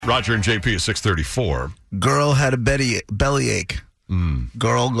Roger and JP at 6:34. Girl had a bellyache.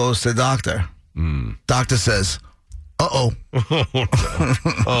 Girl goes to the doctor. Doctor says, uh-oh.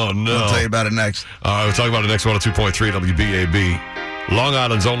 Oh, no. I'll tell you about it next. All right, we'll talk about it next. 102.3 WBAB. Long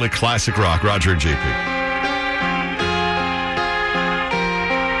Island's only classic rock. Roger and JP.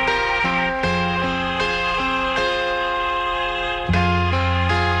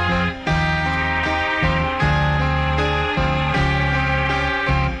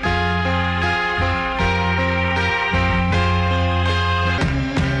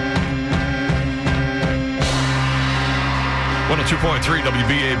 .3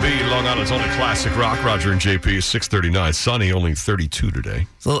 WBAB, Long Island's only classic rock. Roger and JP is 6:39. Sunny, only 32 today.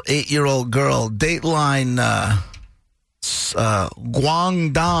 Little 8-year-old girl, Dateline,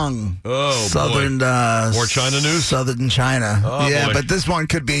 Guangdong, southern, more China news. Southern China. Oh, yeah, boy. but this one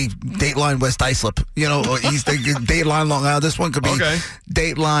could be Dateline West Islip. You know, or East Dateline Long Island. This one could be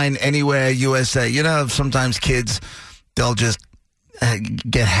Dateline Anywhere USA. You know, sometimes kids they'll just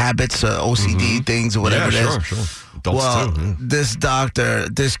get habits, OCD things, or whatever it is. Sure. Adults too. Yeah.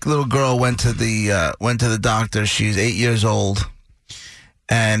 This little girl went to the doctor. She's 8 years old,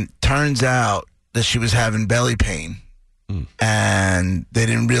 and turns out that she was having belly pain, and they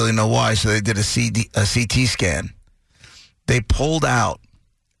didn't really know why. So they did a CT scan. They pulled out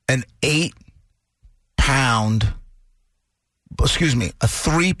a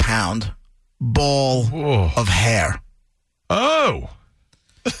 3-pound ball of hair. Oh,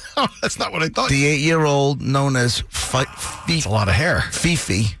 that's not what I thought. The 8-year-old, known as That's a lot of hair.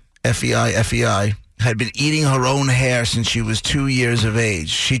 Fifi, F-E-I, had been eating her own hair since she was 2 years of age.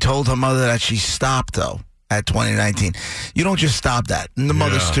 She told her mother that she stopped, though, at 2019. You don't just stop that. And the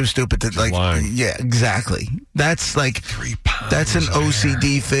mother's too stupid to, lying. Yeah, exactly. That's like, 3 pounds. That's an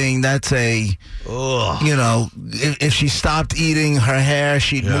OCD thing. That's you know, if she stopped eating her hair,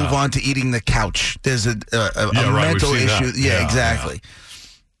 she'd move on to eating the couch. There's a mental issue. Yeah, exactly. Yeah.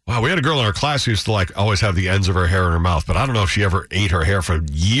 Wow, we had a girl in our class who used to always have the ends of her hair in her mouth, but I don't know if she ever ate her hair for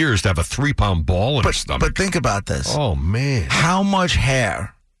years to have a 3-pound ball in her stomach. But think about this. Oh, man. How much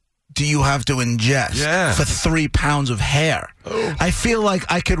hair do you have to ingest for 3 pounds of hair? Oh. I feel like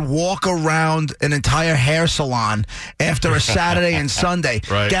I could walk around an entire hair salon after a Saturday and Sunday,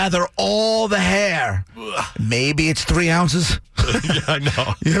 gather all the hair. Maybe it's 3 ounces. Yeah, I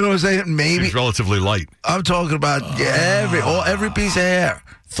know. You know what I'm saying? Maybe. It's relatively light. I'm talking about every piece of hair.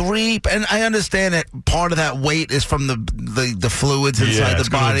 3, and I understand that part of that weight is from the fluids inside the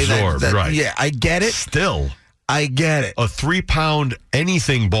body. Absorb, Yeah, I get it. Still. I get it. A 3-pound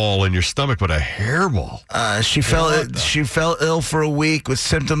anything ball in your stomach, but a hairball. She fell ill for a week with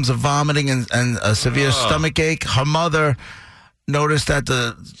symptoms of vomiting and a severe stomach ache. Her mother noticed that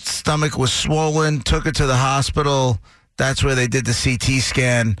the stomach was swollen, took her to the hospital. That's where they did the CT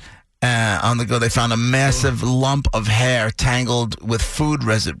scan. On the go, they found a massive lump of hair tangled with food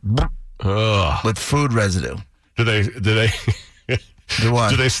residue. With food residue. Do they? Do what?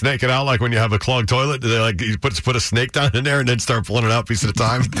 Do they snake it out like when you have a clogged toilet? Do they you put a snake down in there and then start pulling it out a piece at a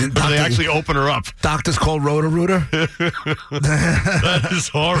time? Or do they actually open her up? Doctors call Roto-Rooter. That is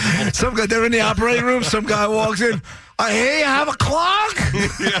horrible. Some guy, they're in the operating room. Some guy walks in. I hear you have a clog.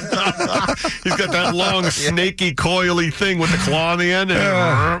 He's got that long, snaky, coily thing with the claw on the end.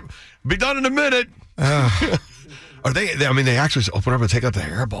 And be done in a minute. Are they? I mean, they actually just open up and take out the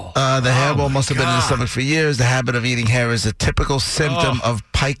hairball. The hairball must have been in the stomach for years. The habit of eating hair is a typical symptom of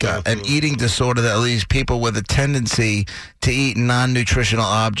pica, an eating disorder that leaves people with a tendency to eat non-nutritional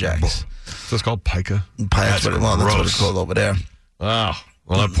objects. So it's called pica? That's what it's called over there. Wow.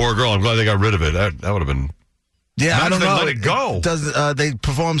 Well, that poor girl, I'm glad they got rid of it. That would have been... Yeah, I don't know. Let it go. They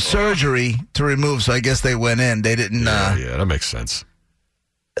performed surgery to remove, so I guess they went in. They didn't... Yeah, that makes sense.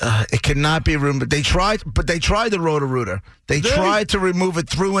 It cannot be removed. They tried the Roto-Rooter. They tried to remove it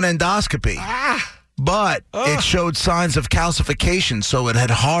through an endoscopy. But it showed signs of calcification, so it had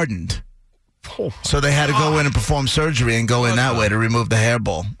hardened. So they had to go in and perform surgery and go in that way to remove the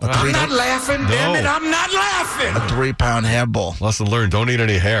hairball. I'm not laughing, damn it. I'm not laughing. A 3-pound hairball. Lesson learned, don't eat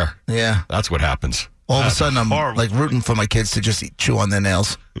any hair. Yeah. That's what happens. All of a sudden, I'm like rooting for my kids to just chew on their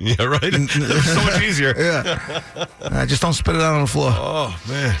nails. Yeah, right? It's so much easier. Yeah. Just don't spit it out on the floor. Oh,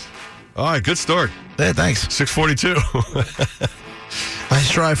 man. All right, good start. Yeah, thanks. 6:42. I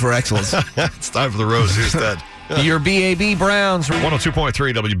strive for excellence. It's time for the Rose. Here's that. Your BAB Browns. 102.3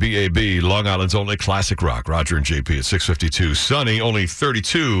 WBAB, Long Island's only classic rock. Roger and JP at 6:52. Sunny, only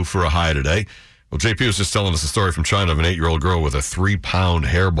 32 for a high today. Well, JP was just telling us a story from China of an 8-year-old girl with a 3-pound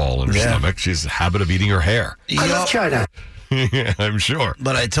hairball in her stomach. She's a habit of eating her hair. I love China. Yeah, I'm sure.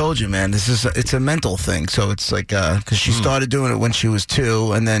 But I told you, man, it's a mental thing. So it's like, because she started doing it when she was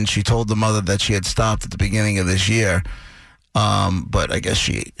 2, and then she told the mother that she had stopped at the beginning of this year. But I guess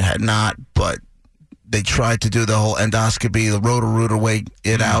she had not. But they tried to do the whole endoscopy, the rotor-rooter way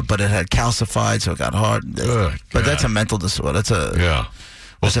it out, but it had calcified, so it got hard. But that's a mental disorder. That's a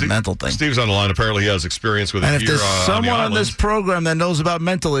It's a mental thing. Steve's on the line. Apparently, he has experience with it. And if here, there's someone on this program that knows about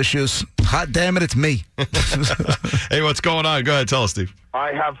mental issues, hot damn it, it's me. Hey, what's going on? Go ahead, tell us, Steve.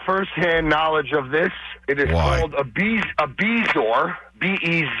 I have firsthand knowledge of this. It is called a Bezoar,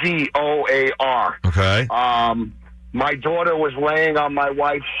 Bezoar. Okay. My daughter was laying on my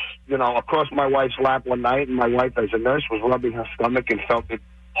wife's, across my wife's lap one night, and my wife, as a nurse, was rubbing her stomach and felt it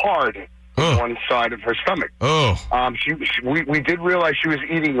hard on one side of her stomach. We did realize she was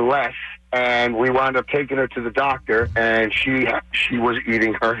eating less, and we wound up taking her to the doctor, and she was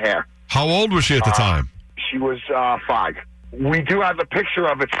eating her hair. How old was she at the time? She was 5. We do have a picture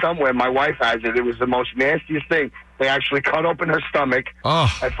of it somewhere. My wife has it. It was the most nastiest thing. They actually cut open her stomach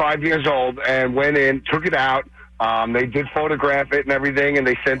at 5 years old and went in, took it out. They did photograph it and everything, and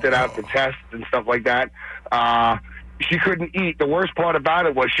they sent it out to tests and stuff like that. She couldn't eat. The worst part about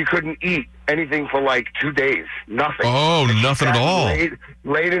it was she couldn't eat anything for like 2 days. Nothing. Oh, nothing at all.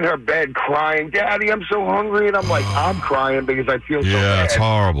 Laid in her bed crying, "Daddy, I'm so hungry." And I'm like, I'm crying because I feel so bad. Yeah, it's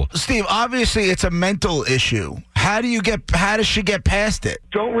horrible. Steve, obviously it's a mental issue. How does she get past it?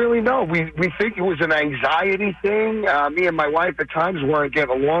 Don't really know. We think it was an anxiety thing. Me and my wife at times weren't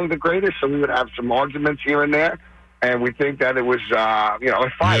getting along the greatest, so we would have some arguments here and there. And we think that it was, at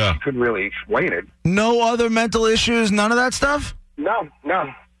 5, she couldn't really explain it. No other mental issues? None of that stuff? No.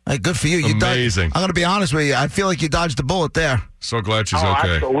 Hey, good for you. Amazing. I'm going to be honest with you. I feel like you dodged a bullet there. So glad she's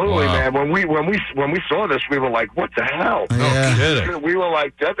okay. Absolutely, Wow. man. When we saw this, we were like, "What the hell?" No kidding. We were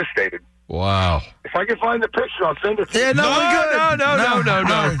like devastated. Wow. If I can find the picture, I'll send it to you. Yeah, No, you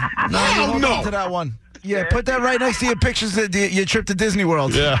hold on to that one. Yeah, put that right next to your pictures of your trip to Disney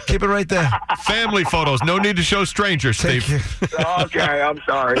World. Yeah. Keep it right there. Family photos. No need to show strangers, Steve. Okay, I'm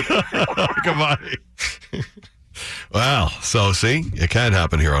sorry. Come on. Wow. So, see, it can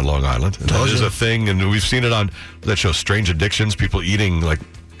happen here on Long Island. And that is a thing, and we've seen it on that show, Strange Addictions, people eating, like,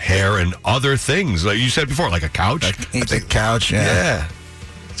 hair and other things. Like you said before, like a couch. Eat the couch, yeah.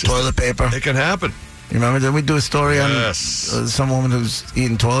 Toilet paper. It can happen. You remember, did we do a story on some woman who's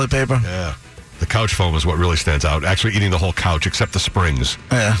eating toilet paper? Yeah. The couch foam is what really stands out. Actually eating the whole couch except the springs.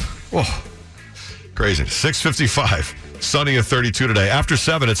 Yeah. Whoa. Crazy. 6:55. Sunny and 32 today. After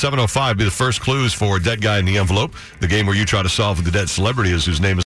 7 at 7:05 be the first clues for Dead Guy in the Envelope, the game where you try to solve who the dead celebrity is whose name is